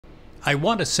I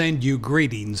want to send you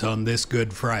greetings on this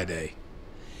Good Friday.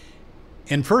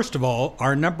 And first of all,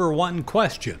 our number one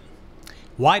question: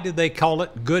 why did they call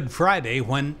it Good Friday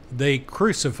when they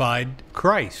crucified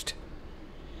Christ?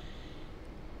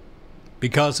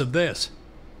 Because of this.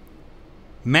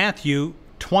 Matthew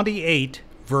 28,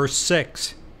 verse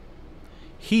 6.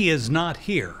 He is not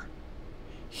here.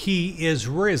 He is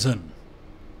risen,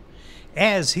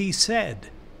 as he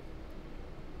said.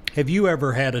 Have you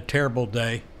ever had a terrible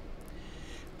day?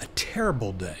 A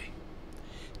terrible day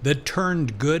that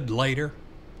turned good later?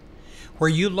 Where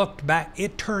you looked back,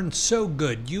 it turned so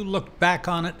good, you looked back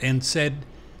on it and said,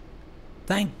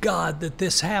 thank God that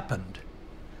this happened.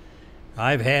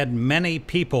 I've had many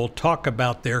people talk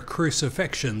about their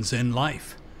crucifixions in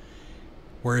life,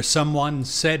 where someone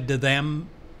said to them,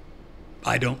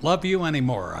 I don't love you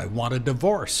anymore, I want a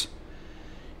divorce.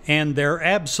 And they're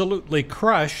absolutely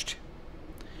crushed,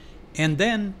 and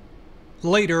then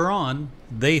later on,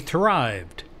 they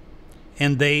thrived,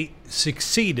 and they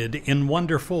succeeded in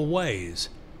wonderful ways.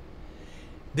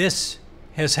 This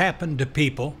has happened to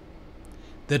people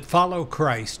that follow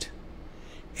Christ,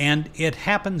 and it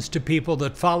happens to people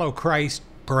that follow Christ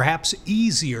perhaps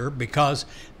easier because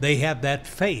they have that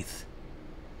faith.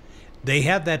 They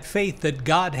have that faith that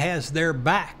God has their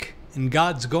back, and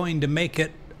God's going to make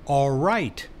it all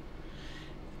right.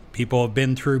 People have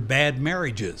been through bad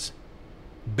marriages,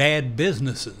 bad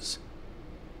businesses,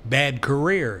 bad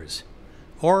careers,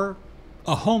 or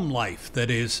a home life that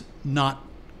is not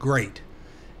great.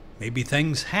 Maybe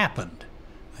things happened.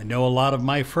 I know a lot of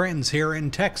my friends here in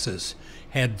Texas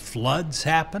had floods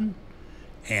happen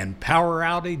and power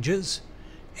outages,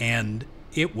 and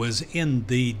it was in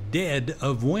the dead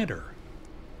of winter.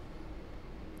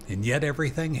 And yet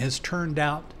everything has turned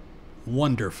out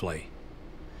wonderfully.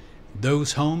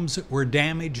 Those homes that were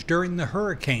damaged during the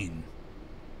hurricane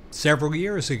several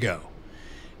years ago,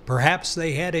 perhaps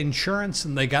they had insurance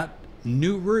and they got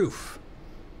new roof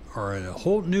or a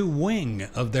whole new wing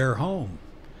of their home.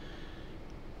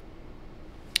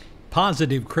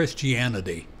 Positive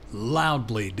Christianity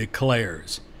loudly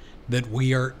declares that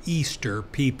we are Easter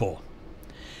people.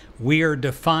 We are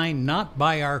defined not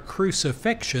by our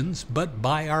crucifixions, but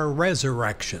by our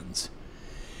resurrections.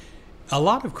 A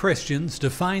lot of Christians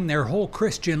define their whole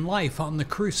Christian life on the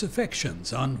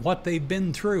crucifixions, on what they've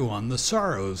been through, on the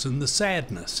sorrows and the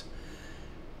sadness.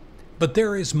 But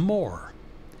there is more.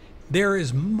 There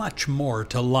is much more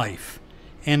to life,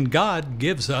 and God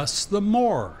gives us the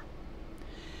more.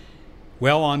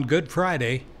 Well, on Good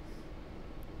Friday,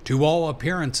 to all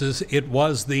appearances, it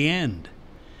was the end.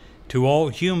 To all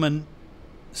human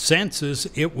senses,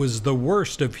 it was the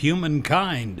worst of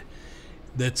humankind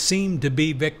that seemed to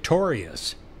be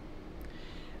victorious.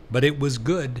 But it was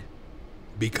good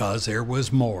because there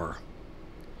was more.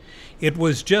 It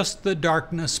was just the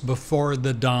darkness before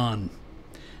the dawn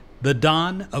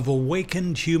of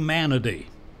awakened humanity.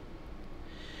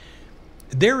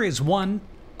 There is one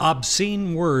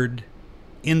obscene word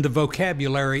in the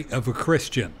vocabulary of a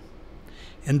Christian,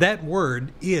 and that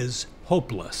word is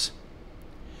hopeless.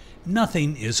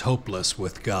 Nothing is hopeless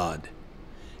with God.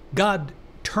 God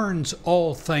turns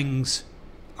all things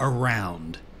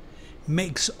around,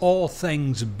 makes all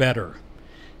things better.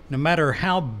 No matter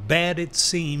how bad it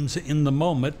seems in the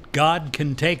moment, God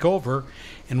can take over,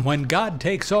 and when God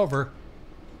takes over,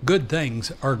 good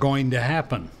things are going to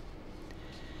happen.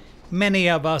 Many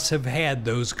of us have had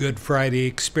those Good Friday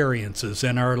experiences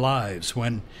in our lives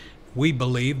when we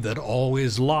believe that all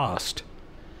is lost.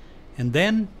 And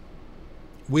then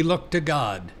we look to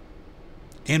God,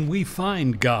 and we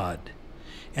find God,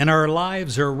 and our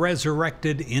lives are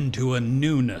resurrected into a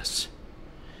newness.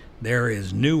 There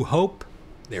is new hope,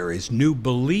 there is new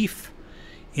belief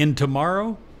in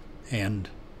tomorrow, and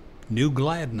new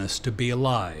gladness to be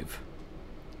alive.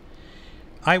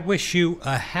 I wish you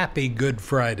a happy Good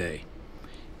Friday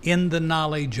in the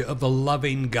knowledge of a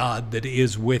loving God that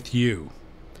is with you,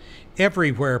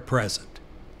 everywhere present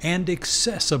and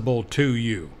accessible to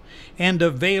you and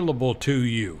available to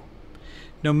you.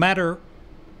 No matter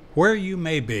where you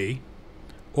may be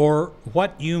or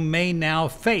what you may now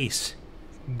face,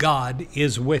 God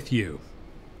is with you.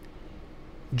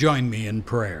 Join me in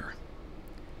prayer.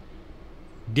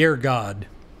 Dear God,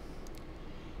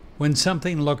 when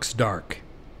something looks dark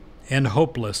and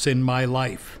hopeless in my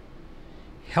life,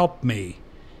 help me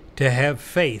to have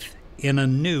faith in a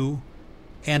new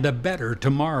and a better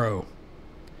tomorrow.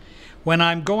 When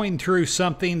I'm going through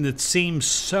something that seems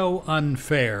so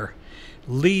unfair,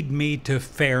 lead me to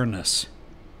fairness.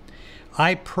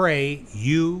 I pray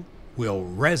you will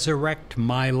resurrect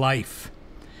my life,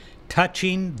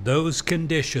 touching those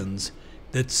conditions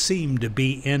that seemed to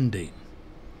be ending.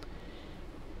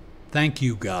 Thank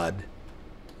you, God.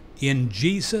 In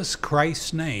Jesus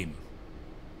Christ's name,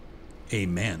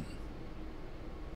 amen.